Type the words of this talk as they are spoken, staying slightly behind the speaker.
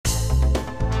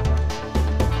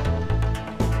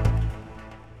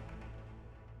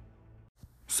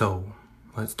So,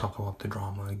 let's talk about the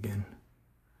drama again.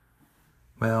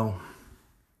 Well,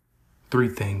 3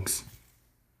 things.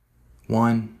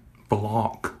 1,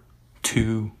 block.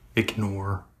 2,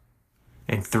 ignore.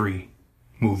 And 3,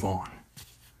 move on.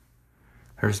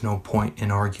 There's no point in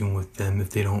arguing with them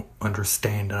if they don't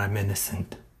understand that I'm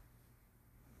innocent.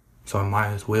 So I might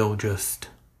as well just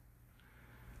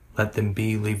let them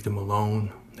be, leave them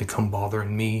alone. They come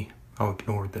bothering me, I'll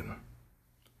ignore them.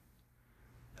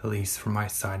 At least from my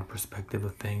side perspective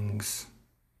of things.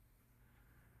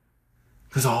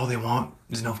 Because all they want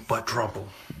is nothing but trouble.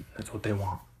 That's what they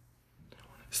want. They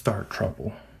want to start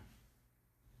trouble.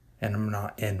 And I'm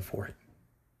not in for it.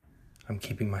 I'm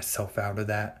keeping myself out of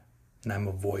that. And I'm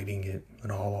avoiding it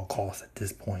at all costs at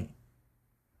this point.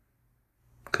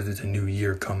 Because it's a new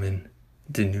year coming.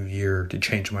 It's a new year to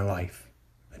change my life.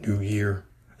 A new year,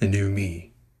 a new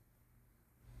me.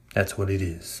 That's what it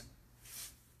is.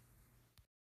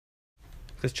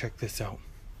 Let's check this out.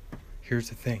 Here's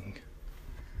the thing.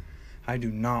 I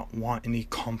do not want any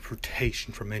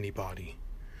confrontation from anybody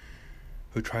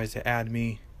who tries to add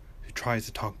me, who tries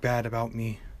to talk bad about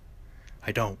me.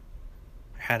 I don't.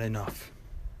 I had enough.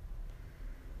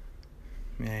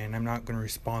 And I'm not going to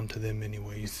respond to them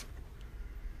anyways.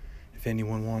 If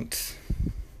anyone wants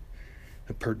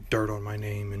to put dirt on my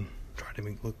name and try to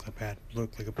make look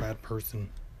like a bad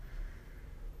person,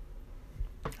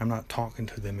 I'm not talking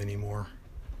to them anymore.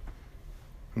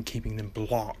 I'm keeping them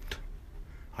blocked.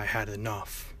 I had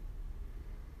enough.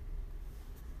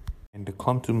 And to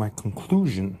come to my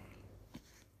conclusion,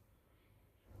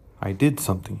 I did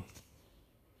something.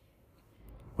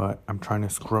 But I'm trying to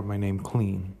scrub my name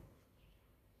clean.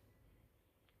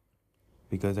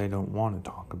 Because I don't want to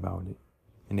talk about it.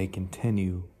 And they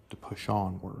continue to push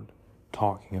onward,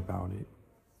 talking about it.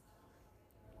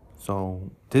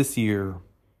 So this year,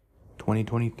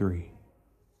 2023,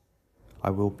 I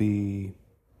will be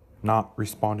not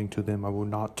responding to them. I will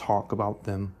not talk about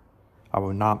them. I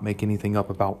will not make anything up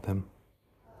about them.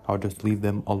 I'll just leave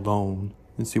them alone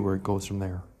and see where it goes from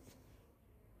there.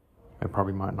 I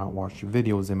probably might not watch the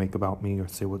videos they make about me or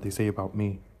say what they say about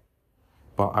me.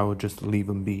 But I will just leave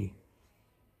them be.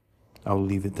 I will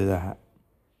leave it to that.